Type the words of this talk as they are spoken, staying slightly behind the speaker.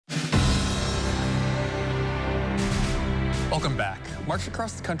Welcome back. March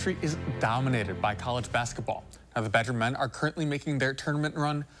across the country is dominated by college basketball. Now, the Badger men are currently making their tournament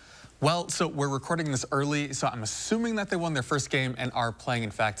run. Well, so we're recording this early, so I'm assuming that they won their first game and are playing,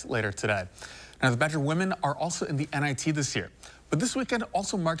 in fact, later today. Now, the Badger women are also in the NIT this year. But this weekend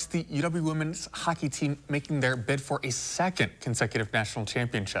also marks the UW women's hockey team making their bid for a second consecutive national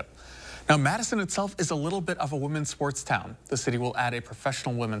championship. Now, Madison itself is a little bit of a women's sports town. The city will add a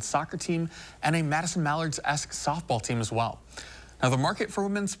professional women's soccer team and a Madison Mallards-esque softball team as well. Now, the market for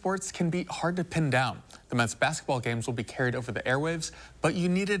women's sports can be hard to pin down. The men's basketball games will be carried over the airwaves, but you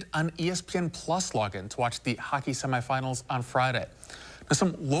needed an ESPN Plus login to watch the hockey semifinals on Friday. Now,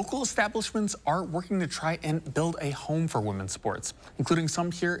 some local establishments are working to try and build a home for women's sports, including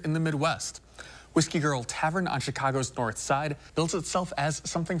some here in the Midwest. Whiskey Girl Tavern on Chicago's North Side builds itself as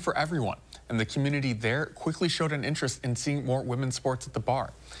something for everyone, and the community there quickly showed an interest in seeing more women's sports at the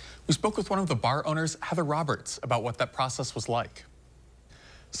bar. We spoke with one of the bar owners, Heather Roberts, about what that process was like.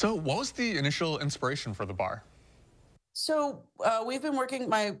 So what was the initial inspiration for the bar? So we've been working,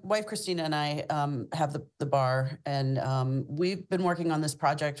 my wife Christina and I have the bar, and we've been working on this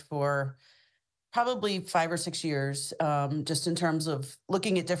project for probably 5 or 6 years, just in terms of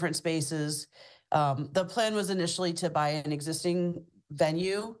looking at different spaces. The plan was initially to buy an existing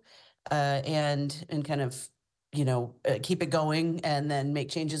venue and kind of, keep it going and then make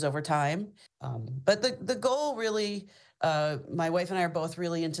changes over time. But the goal really, my wife and I are both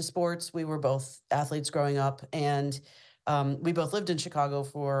really into sports. We were both athletes growing up, and we both lived in Chicago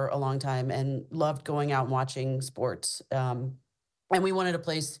for a long time and loved going out and watching sports. And we wanted a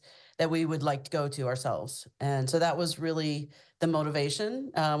place that we would like to go to ourselves. And so that was really the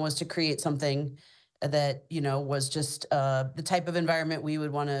motivation, was to create something that, was just the type of environment we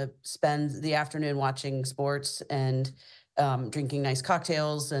would want to spend the afternoon watching sports and drinking nice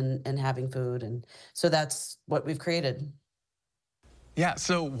cocktails and having food. And so that's what we've created. Yeah,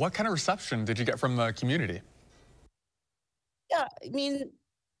 so what kind of reception did you get from the community? Yeah, I mean,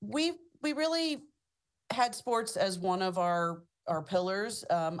 we really had sports as one of our pillars.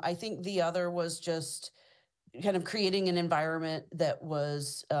 I think the other was just kind of creating an environment that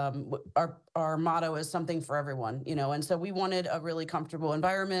was our motto is something for everyone, and so we wanted a really comfortable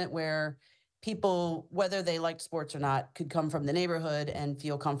environment where people, whether they liked sports or not, could come from the neighborhood and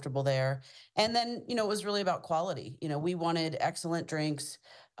feel comfortable there. And then, it was really about quality. We wanted excellent drinks.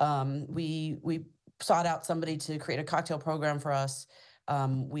 We sought out somebody to create a cocktail program for us.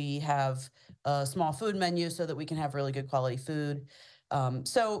 We have a small food menu so that we can have really good quality food.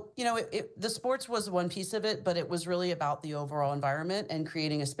 So, the sports was one piece of it, but it was really about the overall environment and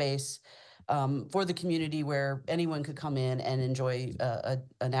creating a space for the community where anyone could come in and enjoy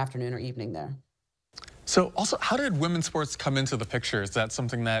an afternoon or evening there. So also, how did women's sports come into the picture? Is that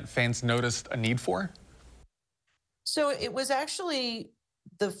something that fans noticed a need for? So it was actually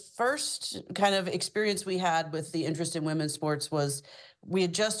the first kind of experience we had with the interest in women's sports was we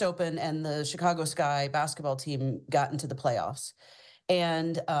had just opened and the Chicago Sky basketball team got into the playoffs.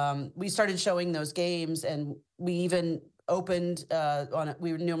 And we started showing those games, and we even opened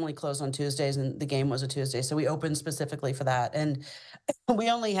we would normally close on Tuesdays, and the game was a Tuesday. So we opened specifically for that. And we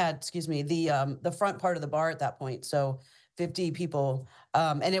only had, the front part of the bar at that point. So 50 people,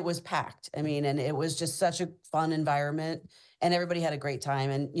 and it was packed. I mean, and it was just such a fun environment, and everybody had a great time.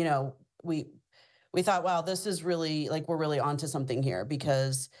 And, we thought, wow, this is really we're really onto something here,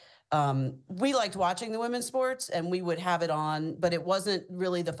 because we liked watching the women's sports and we would have it on, but it wasn't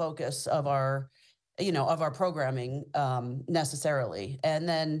really the focus of our programming necessarily. And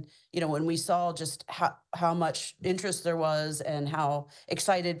then, when we saw just how much interest there was and how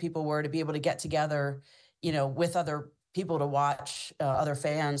excited people were to be able to get together, with other people to watch, other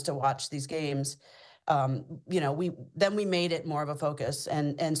fans to watch these games, we made it more of a focus.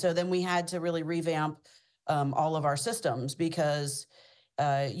 And so then we had to really revamp all of our systems, because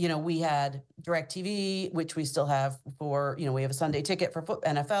we had DirecTV, which we still have for, we have a Sunday ticket for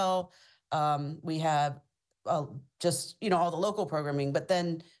NFL. We have just, all the local programming, but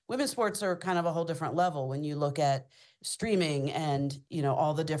then women's sports are kind of a whole different level when you look at streaming and,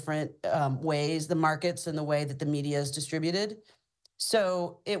 all the different ways, the markets and the way that the media is distributed.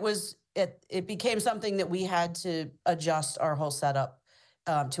 So it became something that we had to adjust our whole setup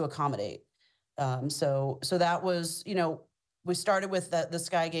to accommodate. So that was, we started with the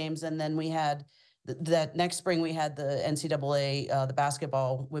Sky Games, and then we had that next spring we had the NCAA,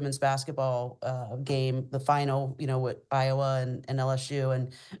 the women's basketball game, the final, with Iowa and LSU.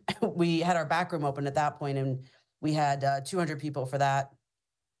 And we had our back room open at that point, and we had 200 people for that.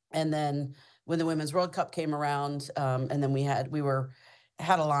 And then when the Women's World Cup came around, and then we had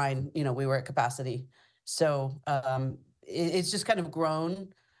a line, we were at capacity. So it's just kind of grown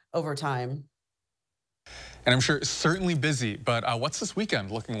over time. And I'm sure it's certainly busy, but what's this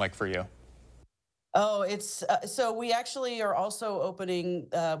weekend looking like for you? Oh, it's so we actually are also opening.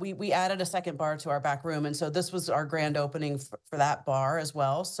 We added a second bar to our back room, and so this was our grand opening for that bar as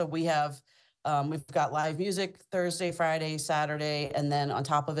well. So we've got live music Thursday, Friday, Saturday, and then on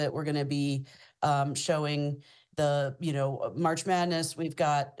top of it, we're going to be showing the March Madness. We've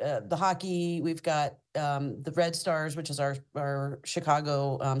got the hockey. We've got the Red Stars, which is our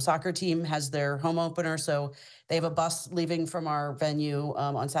Chicago soccer team, has their home opener. So they have a bus leaving from our venue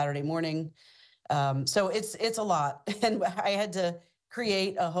on Saturday morning. So it's a lot, and I had to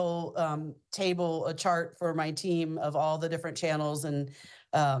create a whole a chart for my team of all the different channels and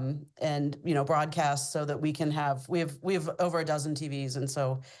broadcasts, so that we have over a dozen TVs, and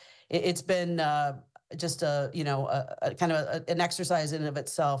so it's been just a kind of an exercise in of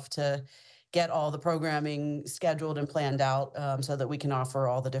itself to get all the programming scheduled and planned out, so that we can offer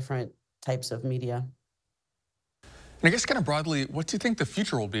all the different types of media. And I guess kind of broadly, what do you think the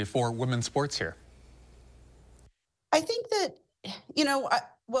future will be for women's sports here? I think that,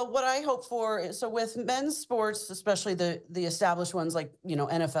 what I hope for is, so with men's sports, especially the established ones like,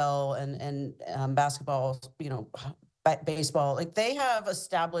 NFL and basketball, baseball, like they have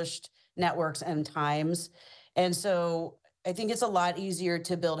established networks and times. And so I think it's a lot easier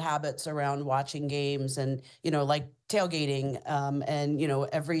to build habits around watching games and, like tailgating. And,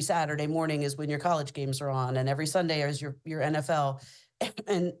 every Saturday morning is when your college games are on, and every Sunday is your NFL.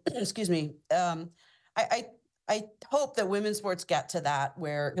 And excuse me, I hope that women's sports get to that,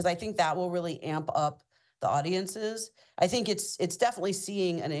 because I think that will really amp up the audiences. I think it's definitely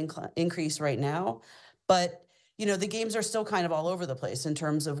seeing an increase right now, but the games are still kind of all over the place in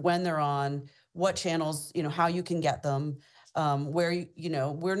terms of when they're on, what channels, how you can get them, where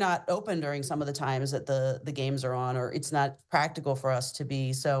we're not open during some of the times that the games are on, or it's not practical for us to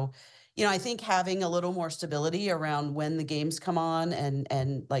be. So I think having a little more stability around when the games come on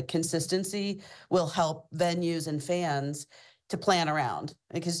and like consistency will help venues and fans to plan around.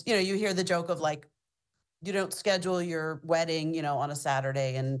 Because, you hear the joke of like, you don't schedule your wedding, on a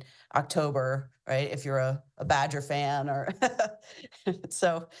Saturday in October, right? If you're a Badger fan or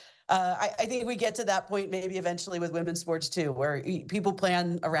so. I think we get to that point maybe eventually with women's sports too, where people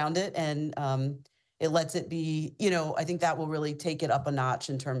plan around it, and it lets it be, I think that will really take it up a notch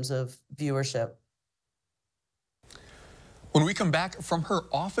in terms of viewership. When we come back from her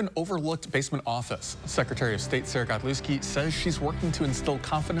often overlooked basement office, Secretary of State Sarah Godlewski says she's working to instill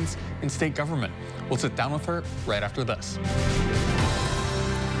confidence in state government. We'll sit down with her right after this.